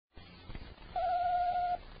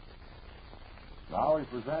Now we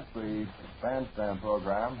present the bandstand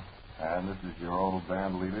program, and this is your old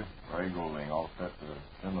band leader, Ray Goulding, all set to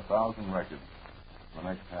spin 1,000 records. For the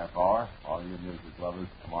next half hour, all you music lovers,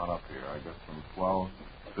 come on up here. I got some swell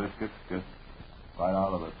biscuits just right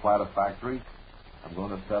out of the Plata factory. I'm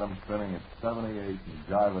going to set them spinning at 78 and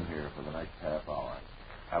jiving here for the next half hour.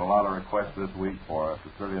 Had a lot of requests this week for a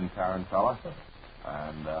Sicilian Tarantella,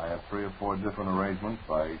 and I have 3 or 4 different arrangements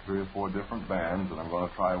by 3 or 4 different bands that I'm going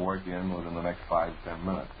to try to work in within the next 5-10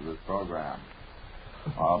 minutes of this program.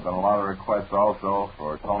 I've got a lot of requests also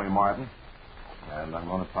for Tony Martin, and I'm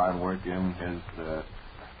going to try and work in his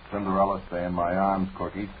Cinderella Stay in My Arms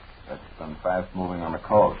cookie that's been fast moving on the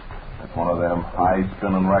coast. It's one of them high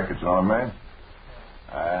spinning records, you know what I mean?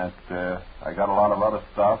 And I got a lot of other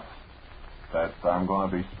stuff that I'm going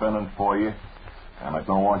to be spinning for you, and I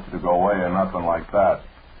don't want you to go away or nothing like that.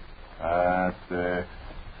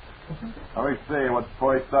 Let me see what's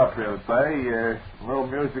first up here today. A little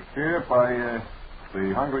music here by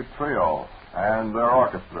the Hungry Trio and their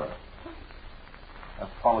orchestra.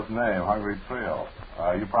 That's the fellow's name, Hungry Trio.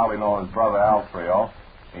 You probably know his brother Al Trio.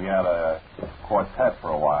 He had a quartet for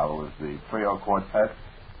a while. It was the Trio Quartet,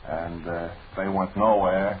 and they went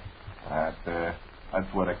nowhere.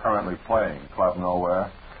 That's where they're currently playing, Club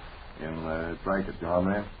Nowhere in Dracut, you know what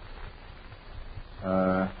I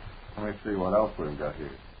mean? Let me see what else we've got here.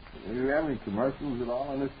 Do you have any commercials at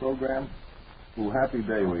all in this program? Well, Happy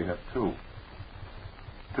Day, we have 2.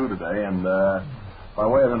 2 today, and by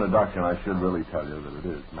way of introduction, I should really tell you that it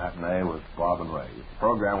is Matinee with Bob and Ray. It's a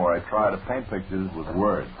program where I try to paint pictures with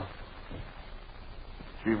words.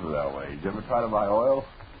 It's cheaper that way. Did you ever try to buy oil?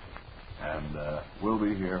 And we'll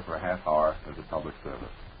be here for a half hour as a public service.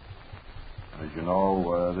 And as you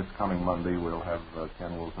know, this coming Monday we'll have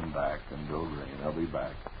Ken Wilson back and Bill Green. They'll be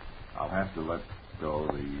back. I'll have to let go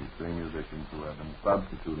the 3 musicians who have been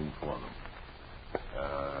substituting for them.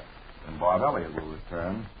 And Bob Elliott will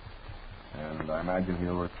return, and I imagine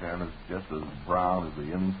he'll return as just as brown as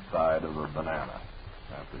the inside of a banana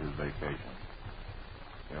after his vacation.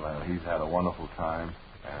 He's had a wonderful time,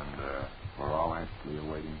 and we're all anxiously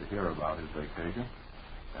awaiting to hear about his vacation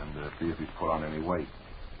and see if he's put on any weight.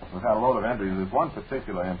 We've had a load of entries. There's one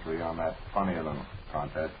particular entry on that Funnier Than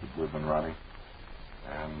contest that we've been running,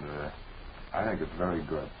 and I think it's very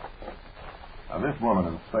good. Now, this woman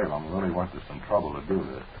in Salem really went to some trouble to do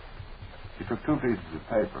this. She took 2 pieces of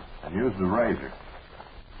paper and used a razor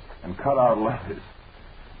and cut out letters.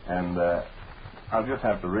 And I'll just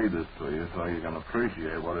have to read this to you so you can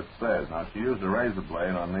appreciate what it says. Now, she used a razor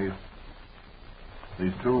blade on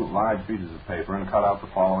these 2 large pieces of paper and cut out the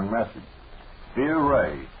following message. Dear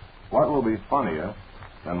Ray, what will be funnier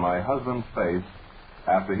than my husband's face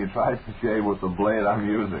after he tries to shave with the blade I'm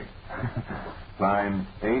using? Signed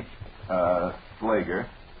H. Slager,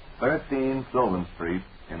 13 Sylvan Street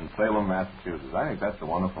in Salem, Massachusetts. I think that's a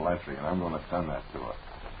wonderful entry, and I'm going to send that to her.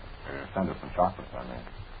 Send her some chocolates, I mean.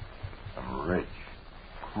 Some rich,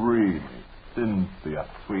 creamy, Cynthia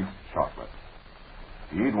sweet chocolate.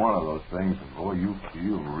 You eat one of those things, and boy, you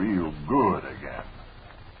feel real good again.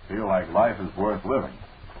 Feel like life is worth living.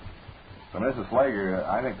 So, Mrs. Slager,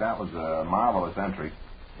 I think that was a marvelous entry,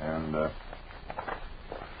 and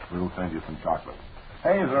we'll send you some chocolate.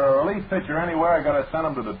 Hey, is there a relief pitcher anywhere? I got to send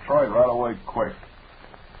him to Detroit right away, quick.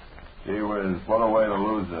 Gee whiz, what a way to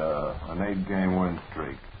lose an 8-game win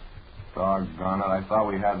streak. Doggone it, I thought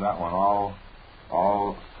we had that one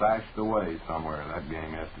all stashed away somewhere, that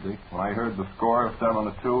game yesterday. When I heard the score of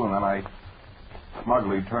 7-2, and then I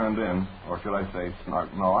smugly turned in, or should I say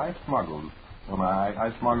I smuggled. When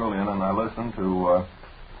I smuggled in and I listened to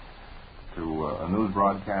a news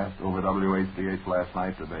broadcast over WHDH last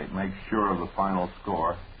night to make sure of the final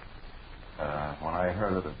score. When I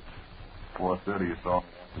heard it at 4:30 or so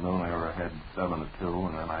in the afternoon, they were ahead 7-2,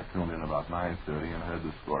 and then I tuned in about 9:30 and heard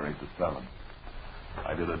the score 8-7.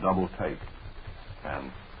 I did a double take,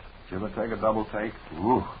 and did you ever take a double take?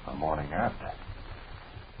 Ooh, the morning after.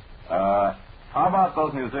 How about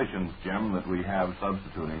those musicians, Jim, that we have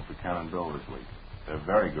substituting for Ken and Bill this week? They're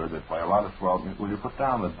very good. They play a lot of swell music. Will you put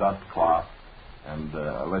down the dust cloth and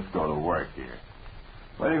let's go to work here?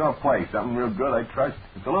 What are you going to play? Something real good, I trust?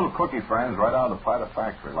 It's a little cookie, friends, right out of the Plata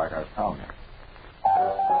factory, like I was telling you.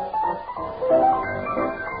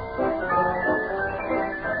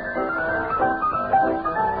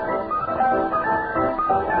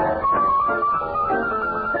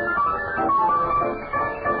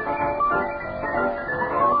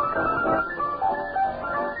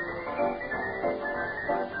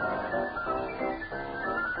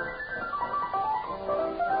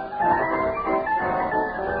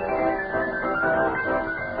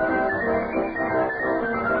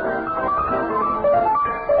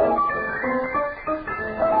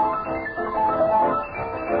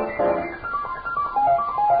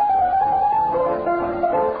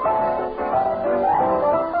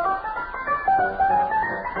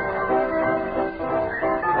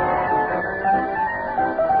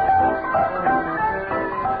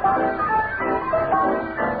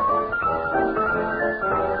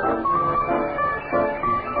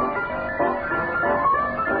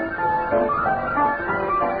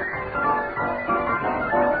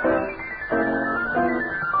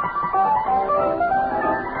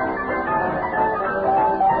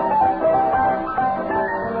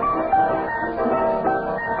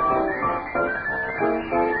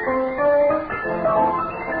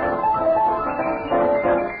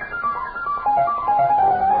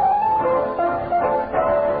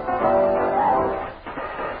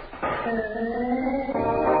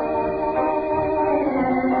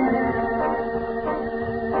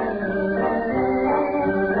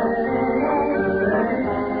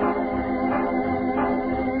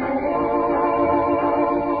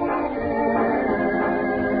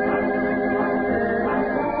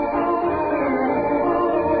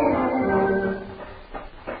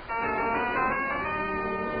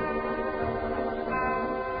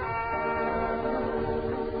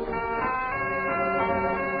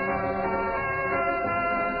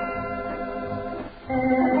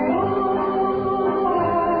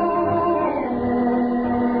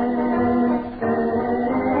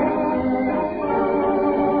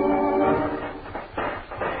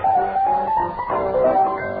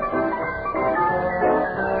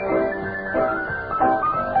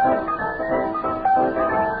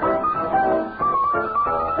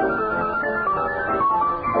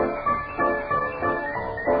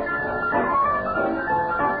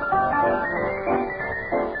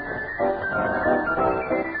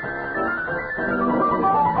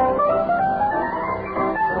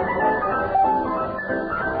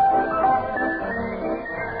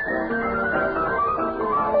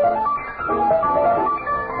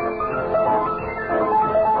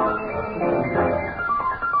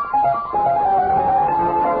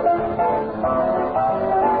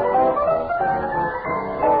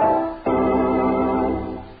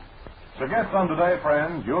 some today,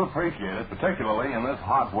 friends. You'll appreciate it, particularly in this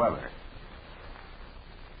hot weather.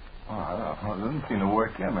 Oh, I don't know. It doesn't seem to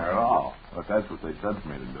work in there at all. But that's what they said for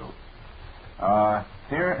me to do.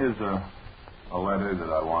 Here is a letter that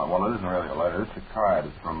I want. Well, it isn't really a letter. It's a card.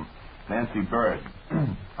 It's from Nancy Bird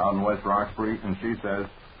out in West Roxbury, and she says,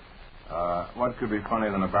 what could be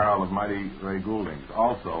funnier than a barrel of Mighty Ray Gouldings?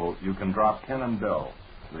 Also, you can drop Ken and Bill.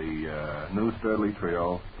 The new Sturdley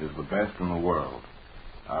Trio is the best in the world.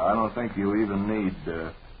 I don't think you even need,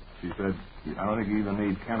 she said, I don't think you even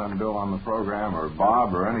need Ken and Bill on the program or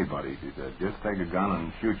Bob or anybody, she said. Just take a gun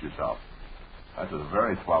and shoot yourself. That's a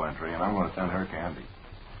very swell entry, and I'm going to send her candy.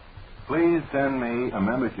 Please send me a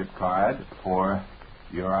membership card for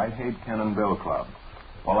your I Hate Ken and Bill Club.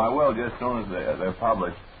 Well, I will just as soon as they're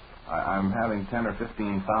published. I'm having 10 or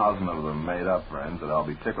 15,000 of them made up, friends, that I'll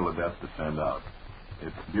be tickled to death to send out.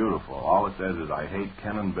 It's beautiful. All it says is, I hate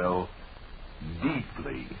Ken and Bill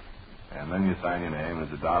deeply. And then you sign your name.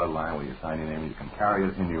 There's a dotted line where you sign your name. You can carry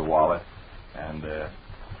it in your wallet. And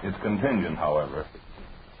it's contingent, however.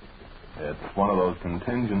 It's one of those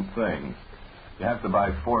contingent things. You have to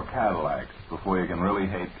buy 4 Cadillacs before you can really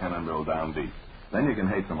hate Ken and Bill down deep. Then you can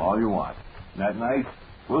hate them all you want. Isn't that nice?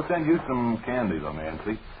 We'll send you some candy, though,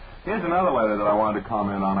 Nancy. Here's another letter that I wanted to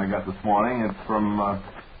comment on I got this morning. It's from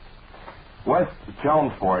West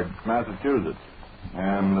Chelmsford, Massachusetts.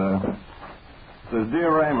 And it says,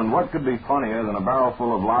 Dear Raymond, what could be funnier than a barrel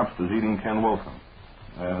full of lobsters eating Ken Wilson?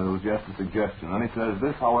 It was just a suggestion. And he says,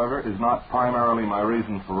 this, however, is not primarily my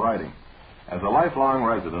reason for writing. As a lifelong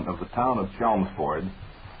resident of the town of Chelmsford,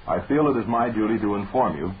 I feel it is my duty to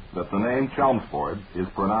inform you that the name Chelmsford is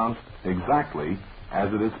pronounced exactly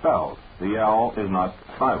as it is spelled. The L is not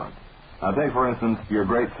silent. Now take, for instance, your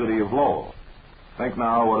great city of Lowell. Think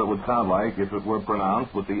now what it would sound like if it were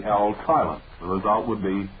pronounced with the L silent. The result would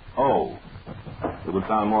be O. It would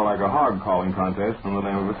sound more like a hog-calling contest than the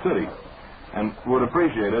name of a city. And would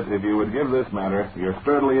appreciate it if you would give this matter your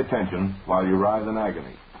sturdily attention while you writhe in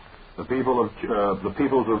agony. The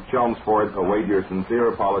peoples of Chelmsford await your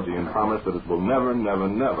sincere apology and promise that it will never, never,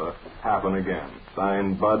 never happen again.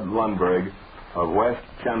 Signed, Bud Lundberg of West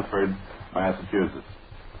Chelmsford, Massachusetts.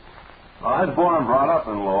 Well, I was born and brought up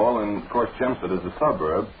in Lowell, and, of course, Chelmsford is a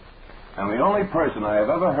suburb. And the only person I have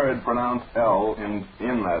ever heard pronounce L in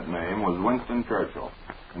that name was Winston Churchill.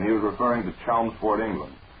 And he was referring to Chelmsford,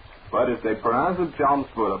 England. But if they pronounce it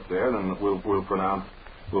Chelmsford up there, then we'll pronounce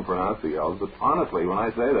the L's. But honestly, when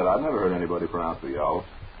I say that, I've never heard anybody pronounce the L's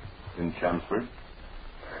in Chelmsford.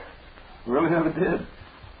 Really never did.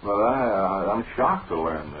 But I'm shocked to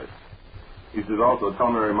learn this. He says also,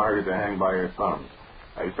 tell Mary Margaret to hang by her thumbs.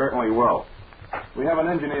 I certainly will. We have an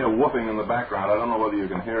engineer whooping in the background. I don't know whether you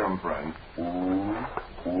can hear him, friends.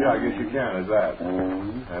 Yeah, I guess you can. Is that?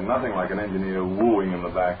 And nothing like an engineer wooing in the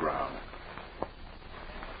background.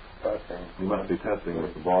 Testing. He must be testing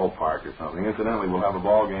at the ballpark or something. Incidentally, we'll have a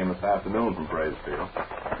ball game this afternoon from Braves Field.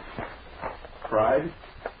 Pride?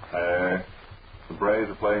 The Braves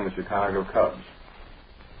are playing the Chicago Cubs.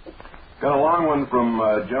 Got a long one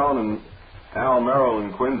from Joan and Al Merrill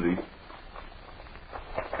in Quincy.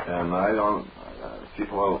 And I don't...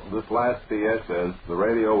 this last PS says, the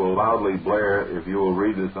radio will loudly blare if you will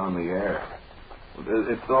read this on the air.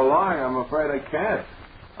 It's so long, I'm afraid I can't.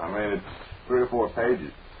 I mean, it's 3 or 4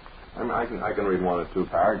 pages. I mean, I can read 1 or 2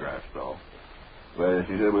 paragraphs, though. But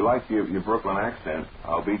she said, we like your Brooklyn accent.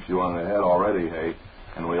 I'll beat you on the head already, hey.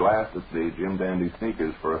 And we laughed at the Jim Dandy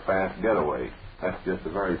sneakers for a fast getaway. That's just a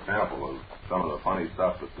very sample of some of the funny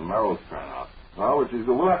stuff that the Merrills turn out. Well, which is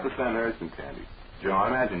good. We'll have to send her some candy. Joan, I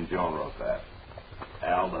imagine Joan wrote that.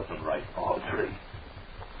 Al doesn't write poetry.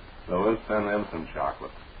 So we'll send them some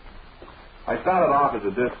chocolate. I started off as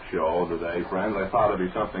a disc show today, friends. I thought it'd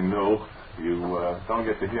be something new. You don't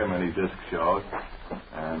get to hear many disc shows.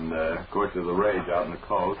 And, of course, there's a rage out in the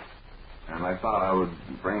coast. And I thought I would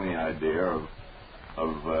bring the idea of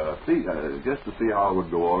just to see how it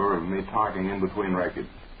would go over, of me talking in between records.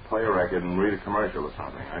 Play a record and read a commercial or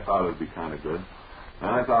something. I thought it would be kind of good. And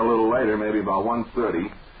I thought a little later, maybe about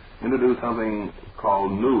 1:30, introduce something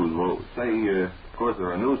called news. Well, say, of course,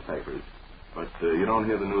 there are newspapers, but you don't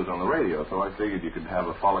hear the news on the radio, so I figured you could have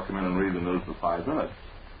a fellow come in and read the news for 5 minutes.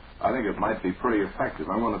 I think it might be pretty effective.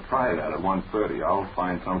 I'm going to try that at 1:30. I'll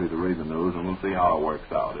find somebody to read the news, and we'll see how it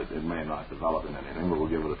works out. It may not develop in anything, but we'll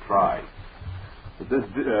give it a try. But this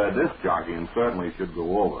disc jockeying certainly should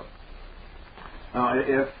go over. Now,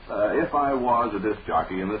 if I was a disc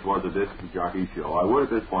jockey, and this was a disc jockey show, I would at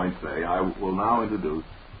this point say I will now introduce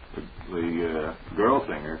the girl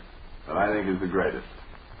singer that I think is the greatest.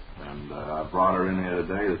 And I brought her in here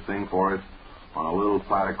today to sing for us on a little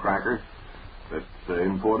platter cracker. It's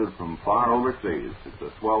imported from far overseas. It's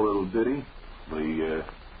a swell little ditty. You're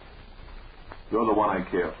the one I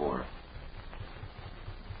care for.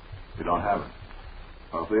 You don't have it.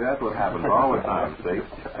 Well, see, that's what happens all the time, see?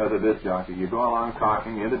 As a disc jockey, you go along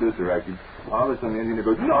talking, you introduce the record, all of a sudden the engineer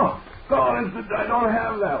goes, no, I don't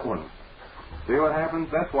have that one. See what happens?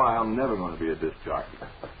 That's why I'm never going to be a disc jockey.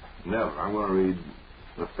 Never. I'm going to read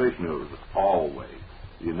the fish news, always.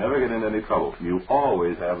 You never get into any trouble. You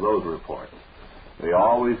always have those reports. They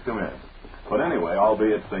always come in. But anyway,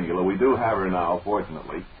 albeit singular, we do have her now,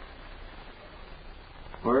 fortunately.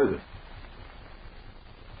 Where is it?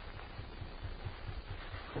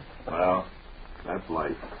 Well, that's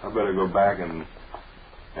life. I better go back and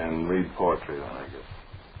read poetry then, I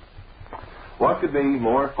guess. What could be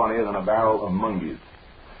more funny than a barrel of Mungies?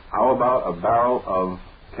 How about a barrel of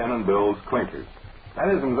Ken and Bill's clinkers? That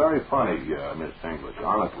isn't very funny, Miss English,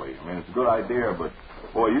 honestly. I mean, it's a good idea, but,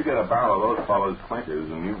 boy, you get a barrel of those fellas'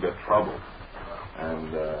 clinkers and you've got trouble.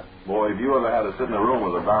 And, boy, if you ever had to sit in a room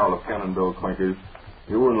with a barrel of Ken and Bill clinkers,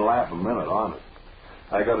 you wouldn't laugh a minute, honest.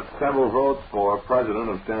 I got several votes for president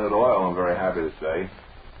of Standard Oil, I'm very happy to say.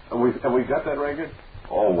 Have we got that record?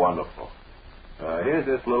 Oh, wonderful. Here's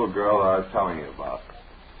this little girl I was telling you about.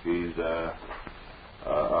 She's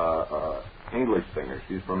English singer.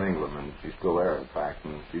 She's from England, and she's still there, in fact.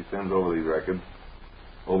 And she sends over these records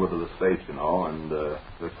over to the States, you know, and they're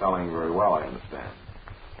selling very well, I understand.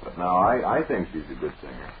 But now I think she's a good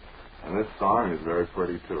singer, and this song is very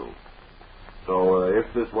pretty, too. So if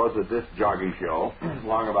this was a disc jockey show,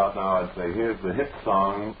 long about now, I'd say, here's the hit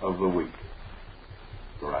song of the week.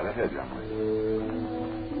 Go right ahead, young lady.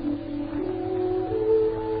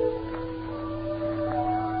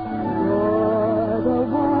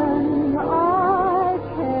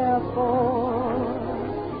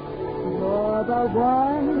 The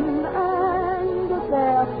one, and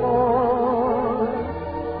therefore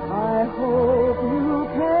I hope you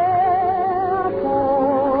care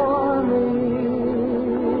for me.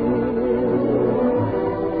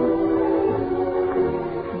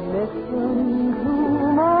 Listen to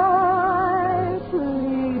my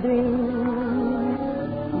pleading.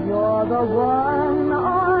 You're the one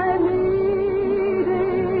I'm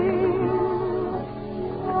needing.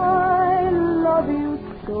 I love you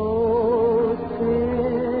so.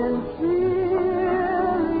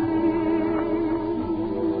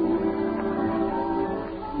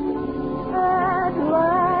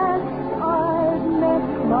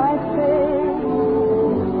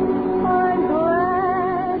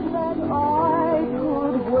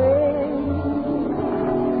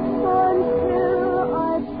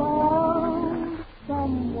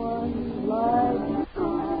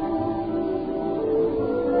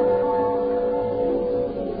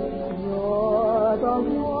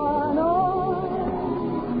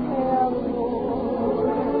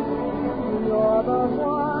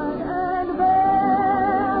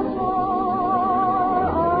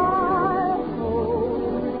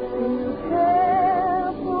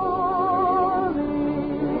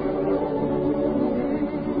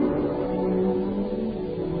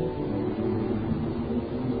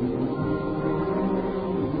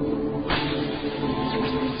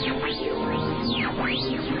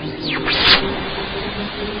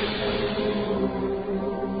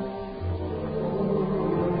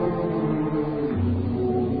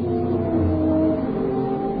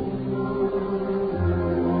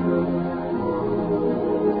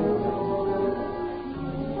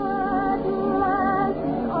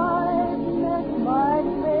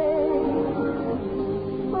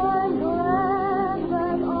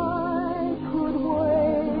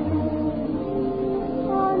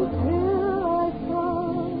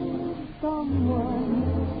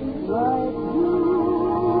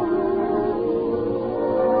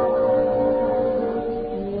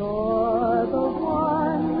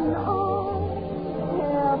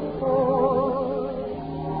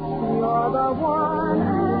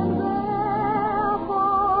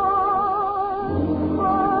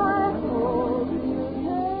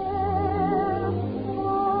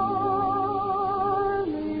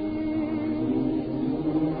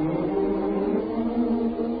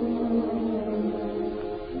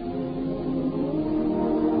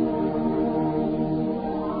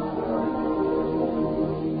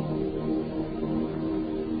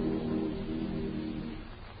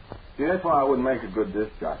 See, that's why I wouldn't make a good disc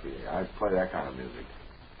jockey. I'd play that kind of music.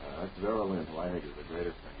 That's Vera Lynn, who I think is the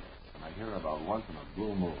greatest singer. And I hear her about once in a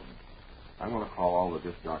blue moon. I'm going to call all the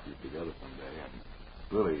disc jockeys together someday and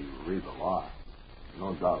really read the law.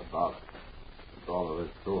 No doubt about it. That's all there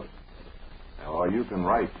is to it. Or you can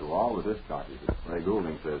write to all the disc jockeys, as Ray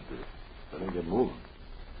Goulding says, so they get moving.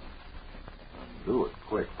 Do it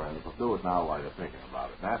quick, friends. Do it now while you're thinking about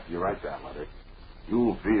it. And after you write that letter,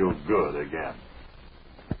 you'll feel good again.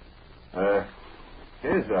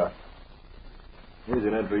 Here's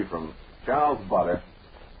an entry from Charles Butter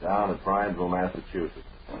down at Bryanville, Massachusetts.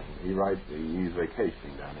 He writes he's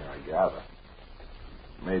vacationing down there, I gather.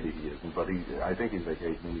 Maybe he isn't, but I think he's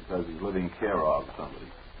vacationing because he's living care of somebody.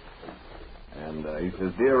 And he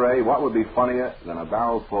says, Dear Ray, what would be funnier than a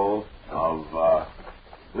barrel full of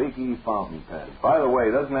leaky fountain pens? By the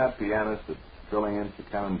way, doesn't that pianist that's filling in for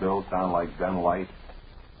Ken and Bill sound like Ben Light?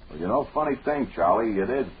 Well, you know, funny thing, Charlie, it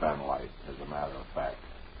is Ben Light, as a matter of fact.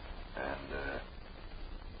 And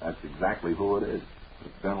that's exactly who it is.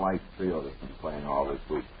 It's Ben Light's trio that's been playing all this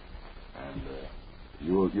week. And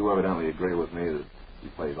you evidently agree with me that he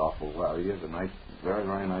plays awful well. He is a nice, very,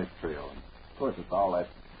 very nice trio. And of course, it's all that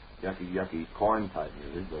yucky corn type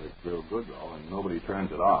music, but it's real good though, and nobody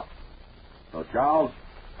turns it off. So Charles,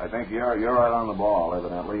 I think you're right on the ball,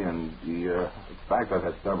 evidently, and in fact, I've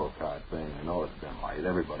had several cards saying I know it's Ben Light.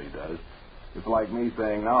 Everybody does. It's like me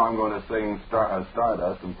saying, now I'm going to sing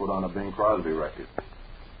Stardust and put on a Bing Crosby record.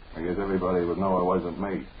 I guess everybody would know it wasn't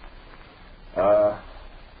me.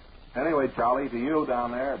 Anyway, Charlie, to you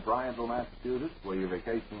down there at Bryanville, Massachusetts, where your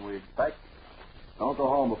vacation we expect, don't go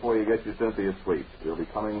home before you get your Cynthia Sweets. They'll be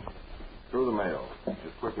coming through the mail as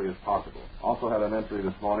quickly as possible. Also had an entry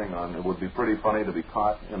this morning on it would be pretty funny to be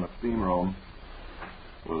caught in the steam room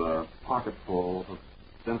with a pocket full of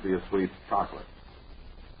Cynthia Sweets chocolate.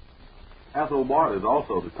 Ethel Waters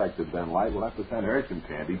also detected Ben Light. We'll have to send her some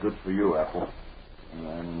candy. Good for you, Ethel.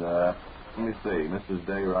 And let me see, Mrs.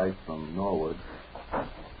 Day writes from Norwood.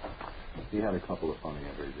 He had a couple of funny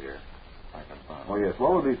entries here. I can find. Oh, yes.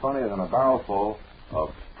 What would be funnier than a barrel full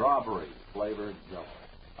of strawberry-flavored Jello?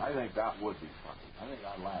 I think that would be funny. I think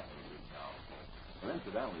I'd laugh at a big barrel full. But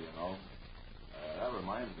incidentally, you know, that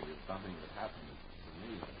reminds me of something that happened to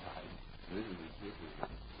me. This is a true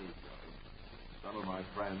story. Some of my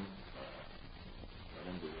friends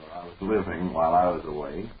got into where I was living while I was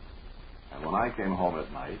away. And when I came home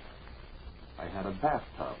at night, I had a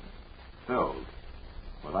bathtub filled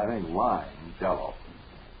with, I think, lime Jello.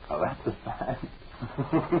 Now, that's a fact.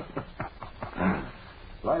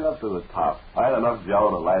 Right up to the top. I had enough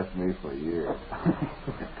Jello to last me for years.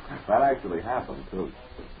 That actually happened, too.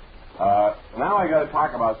 Now I got to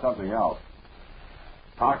talk about something else.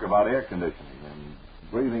 Talk about air conditioning and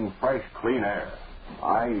breathing fresh, clean air.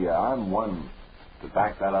 I'm one to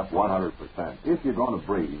back that up 100%. If you're going to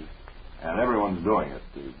breathe, and everyone's doing it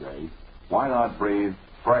these days, why not breathe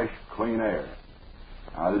fresh, clean air?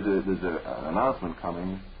 There's an announcement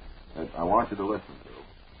coming that I want you to listen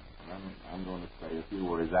to. And I'm going to say a few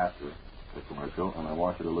words after the commercial, and I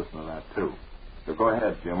want you to listen to that, too. So go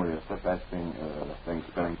ahead, Jim. Will you set that thing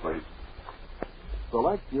spinning, please?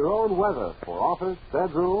 Select your own weather for office,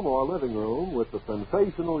 bedroom, or living room with the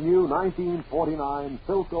sensational new 1949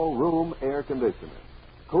 Philco Room Air Conditioner.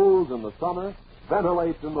 Cools in the summer,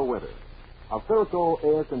 ventilates in the winter. A Philco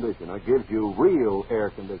air conditioner gives you real air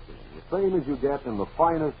conditioning, the same as you get in the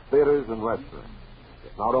finest theaters and restaurants.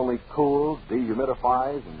 It not only cools,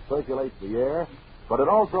 dehumidifies, and circulates the air, but it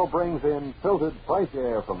also brings in filtered fresh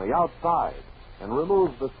air from the outside and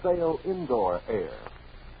removes the stale indoor air.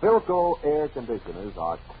 Philco air conditioners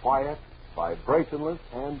are quiet, vibrationless,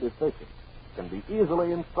 and efficient. Can be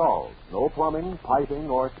easily installed. No plumbing, piping,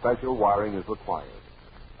 or special wiring is required.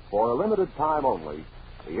 For a limited time only,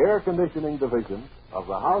 the Air Conditioning Division of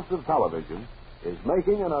the House of Television is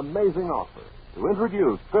making an amazing offer to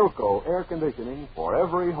introduce Philco air conditioning for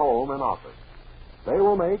every home and office. They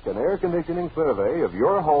will make an air conditioning survey of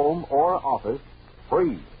your home or office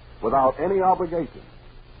free, without any obligation.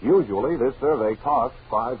 Usually, this survey costs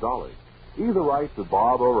 $5. Either write to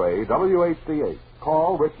Bob or Ray, WHCH,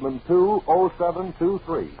 call Richmond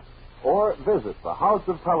 20723, or visit the House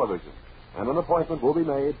of Television, and an appointment will be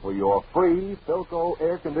made for your free Philco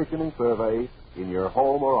air conditioning survey in your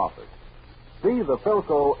home or office. See the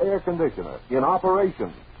Philco air conditioner in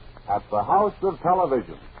operation at the House of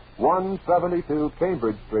Television, 172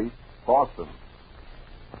 Cambridge Street, Boston.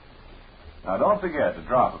 Now, don't forget to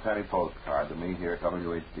drop a penny postcard to me here at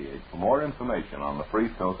WHCH for more information on the free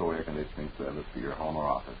Philco air conditioning service for your home or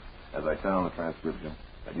office. As I said on the transcription,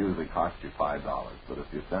 that usually costs you $5. But if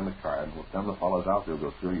you send a card, we'll send the fellows out. They'll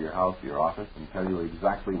go through your house, your office, and tell you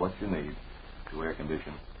exactly what you need to air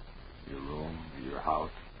condition your room, your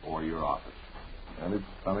house, or your office. And it's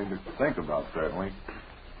something to think about, certainly.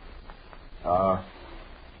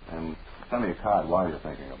 And send me a card while you're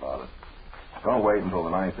thinking about it. Don't wait until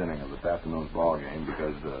the ninth inning of this afternoon's ball game,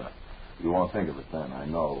 because you won't think of it then, I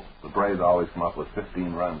know. The Braves always come up with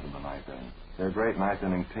 15 runs in the ninth inning. They're a great ninth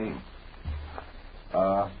inning team.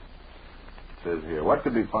 Says here, what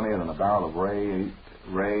could be funnier than a barrel of Ray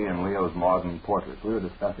and Leo's modern portraits? We were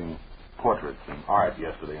discussing portraits and art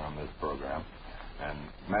yesterday on this program, and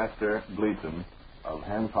Master Gleason of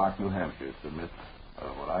Hancock, New Hampshire, submits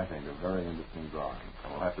what I think are very interesting drawings.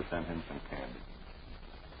 And we'll have to send him some candy.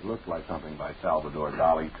 It looks like something by Salvador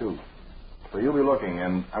Dali, too. So you'll be looking,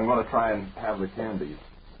 and I'm going to try and have the candies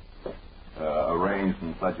arranged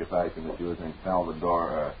in such a fashion that you would think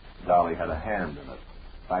Salvador Dali had a hand in it.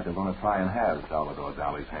 In fact, I'm going to try and have Salvador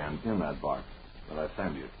Dali's hand in that box that I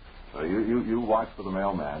send you. So you watch for the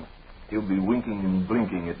mailman. He'll be winking and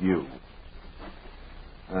blinking at you.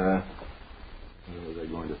 What was I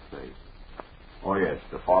going to say? Oh, yes,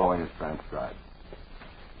 the following is transcribed.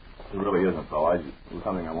 It really isn't, though. It was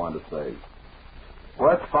something I wanted to say.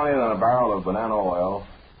 What's funnier than a barrel of banana oil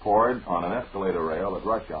poured on an escalator rail at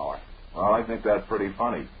rush hour? Well, I think that's pretty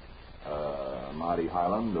funny. Marty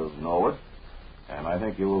Highland of Norwood, and I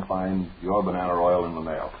think you will find your banana oil in the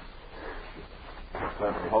mail. I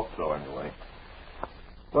certainly hope so, anyway.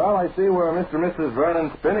 Well, I see where Mr. and Mrs.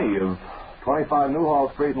 Vernon Spinney of 25 Newhall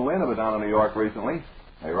Street in Lynn have been down in New York recently.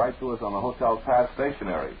 They write to us on the Hotel Pass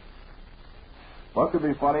stationery. What could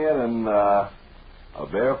be funnier than a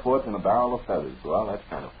barefoot and a barrel of feathers? Well, that's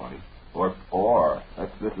kind of funny. Or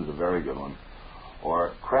this is a very good one.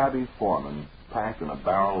 Or Krabby Foreman packed in a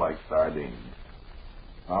barrel like sardines.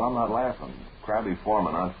 Well, I'm not laughing. Krabby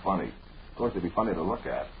Foreman aren't funny. Of course, they'd be funny to look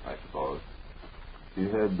at, I suppose.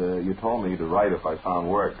 You told me to write if I found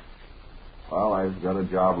work. Well, I've got a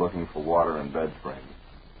job looking for water and bed frames.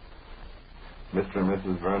 Mr. and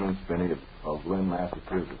Mrs. Vernon Spinney of Lynn,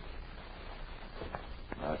 Massachusetts.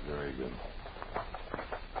 That's very good.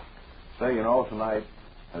 Say, tonight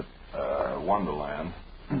at Wonderland,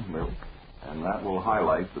 and that will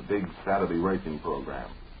highlight the big Saturday racing program.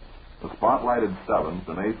 The spotlighted 7th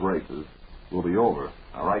and 8th races will be over.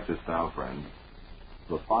 Now, write this down, friends.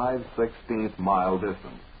 The 5/16 mile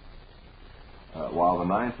distance, while the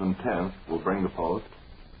 9th and 10th will bring the post.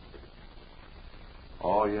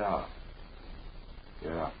 Oh, yeah.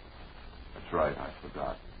 Yeah, that's right, I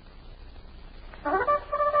forgot. Now,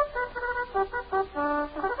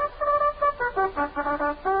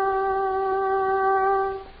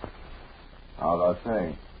 I was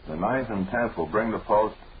saying, the 9th and 10th will bring the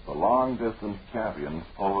post the long-distance champions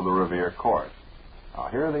over the Revere course. Now,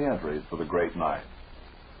 here are the entries for the great night.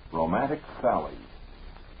 Romantic Sally.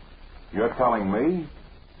 You're telling me?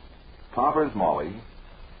 Topper's Molly.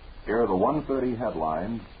 Here are the 1:30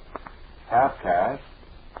 headlines. Half Cash.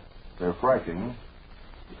 Refreshing.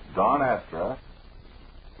 Don Astra.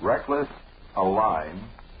 Reckless, A Line,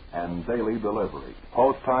 and Daily Delivery.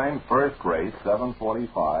 Post time, first race,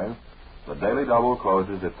 7:45. The Daily Double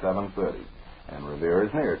closes at 7:30. And Revere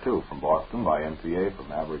is near, too, from Boston by MTA from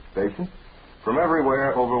Maverick Station. From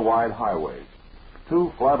everywhere over wide highways.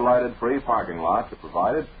 2 floodlighted free parking lots are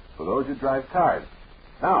provided for those who drive cars.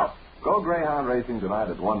 Now, go Greyhound racing tonight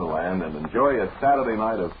at Wonderland and enjoy a Saturday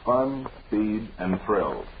night of fun, speed, and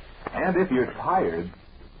thrills. And if you're tired,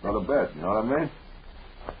 go to bed, you know what I mean?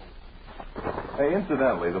 Hey,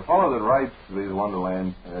 incidentally, the fellow that writes these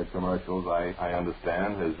Wonderland commercials, I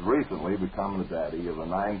understand, has recently become the daddy of a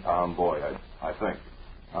 9-pound boy, I think,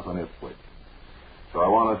 up in Ipswich. So I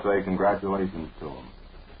want to say congratulations to him.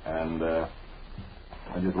 And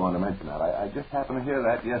I just wanted to mention that. I just happened to hear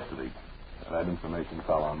that yesterday. That information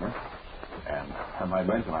fell on me. And I might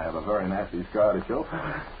mention I have a very nasty scar to show.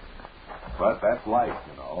 But that's life,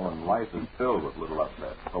 and life is filled with little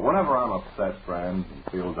upsets. But whenever I'm upset, friends, and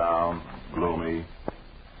feel down, gloomy,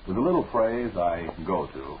 there's a little phrase I go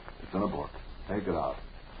to. It's in a book. Take it out.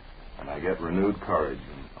 And I get renewed courage,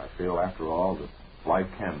 and I feel, after all, that life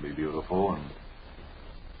can be beautiful, and,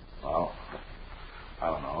 well, I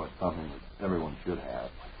don't know, it's something that everyone should have.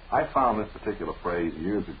 I found this particular phrase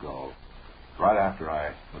years ago, right after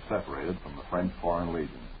I was separated from the French Foreign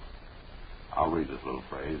Legion. I'll read this little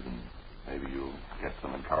phrase, and maybe you'll get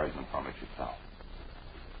some encouragement from it yourself.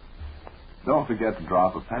 Don't forget to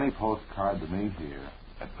drop a penny postcard to me here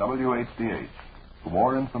at WHDH for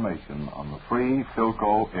more information on the free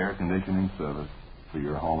Philco air conditioning service for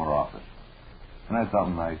your home or office. Isn't that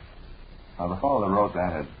something nice? Now, the fellow that wrote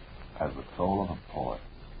that has the soul of a poet.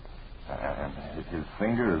 And his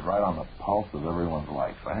finger is right on the pulse of everyone's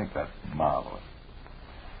life. I think that's marvelous.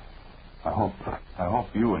 I hope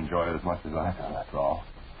you enjoy it as much as I do, that's all.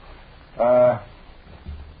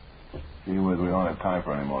 Gee whiz, we don't have time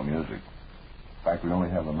for any more music. In fact, we only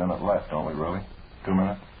have a minute left, don't we, really? 2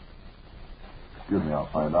 minutes? Excuse me, I'll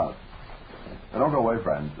find out. Now, don't go away,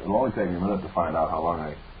 friends. It'll only take me a minute to find out how long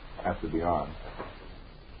I have to be on.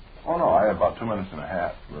 Oh, no, I have about 2 minutes and a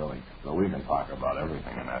half, really. So we can talk about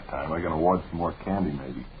everything in that time. I can award some more candy,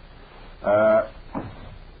 maybe.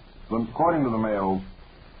 According to the mail,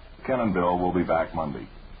 Ken and Bill will be back Monday.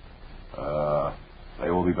 They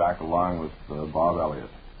will be back along with Bob Elliott.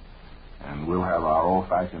 And we'll have our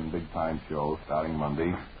old-fashioned big-time show starting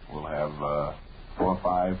Monday. We'll have 4 or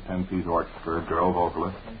 5 10-piece orchestra, girl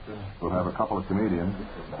vocalists. We'll have a couple of comedians,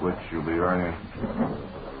 which you'll be earning.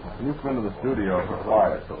 Can you come into the studio for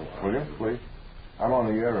quiet, will you, please? I'm on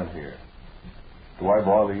the air in here. Do I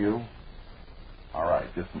bother you? All right,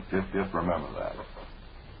 just remember that.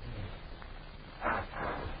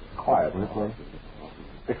 Quiet, will you, please?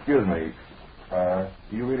 Excuse me. Are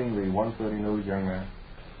you reading the 1:30 news, young man?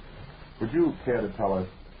 Would you care to tell us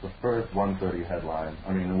the first 1:30 headline?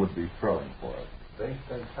 I mean, it would be thrilling for us. Base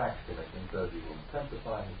State Tax Commission says he will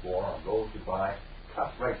intensify his war on those who buy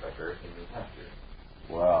cut rate liquor in New Hampshire.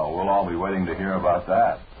 Well, we'll all be waiting to hear about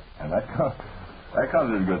that. And that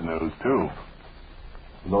comes as good news, too.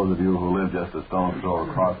 For those of you who live just a stone's throw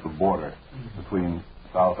across the border between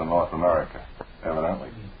South and North America, evidently.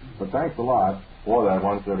 But thanks a lot for that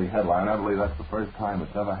 1:30 headline. I believe that's the first time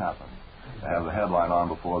it's ever happened to have the headline on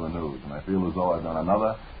before the news. And I feel as though I've done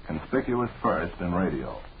another conspicuous first in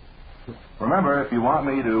radio. Remember, if you want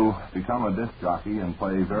me to become a disc jockey and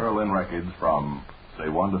play Vera Lynn records from, say,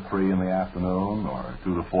 1 to 3 in the afternoon, or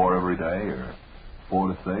 2 to 4 every day, or 4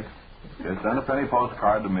 to 6, just send a penny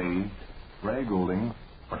postcard to me, Ray Goulding,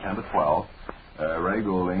 for 10 to 12. Ray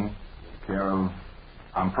Goulding, care of,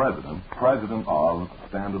 I'm president of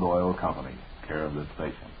Standard Oil Company, care of this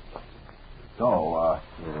station. So,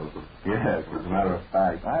 yes, as a matter of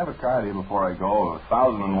fact, I have a card here before I go of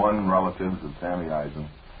 1,001 relatives of Sammy Eisen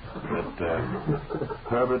that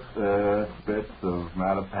Herbert Spitz of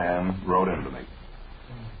Mattapan wrote into me.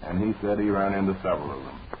 And he said he ran into several of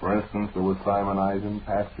them. For instance, there was Simon Eisen,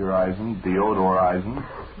 Pasteur Eisen, Theodore Eisen,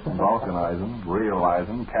 Vulcan Eisen, Real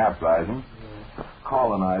Eisen, Caps Eisen,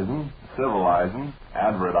 Colin Eisen, Civil Eisen,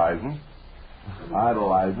 Advert Eisen,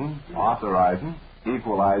 Idle Eisen, Author Eisen,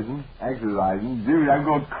 Equal Eisen, Exit Eisen. Dude, I'm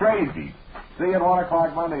going crazy. See you at 1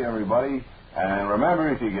 o'clock Monday, everybody. And remember,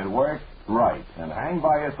 if you get work, write. And hang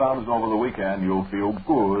by your thumbs over the weekend. You'll feel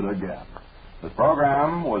good again. This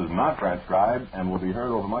program was not transcribed and will be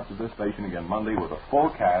heard over much of this station again Monday with a full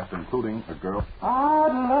cast, including a girl.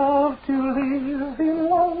 I'd love to live in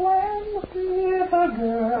Loveland with a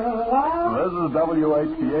girl. This is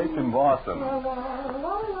WHTH in Boston.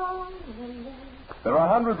 There are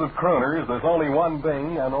hundreds of crooners. There's only one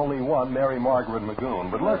Bing and only one Mary Margaret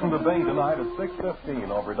Magoon. But listen to Bing tonight at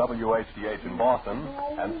 6:15 over WHTH in Boston.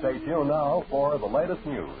 And stay tuned now for the latest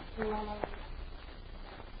news.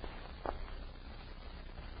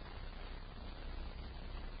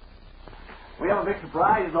 We have a big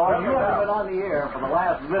surprise, Lord. You haven't been on the air for the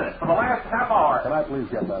last minute. For the last half hour. Can I please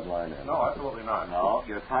get that line in? No, absolutely not. No,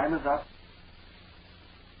 your time is up.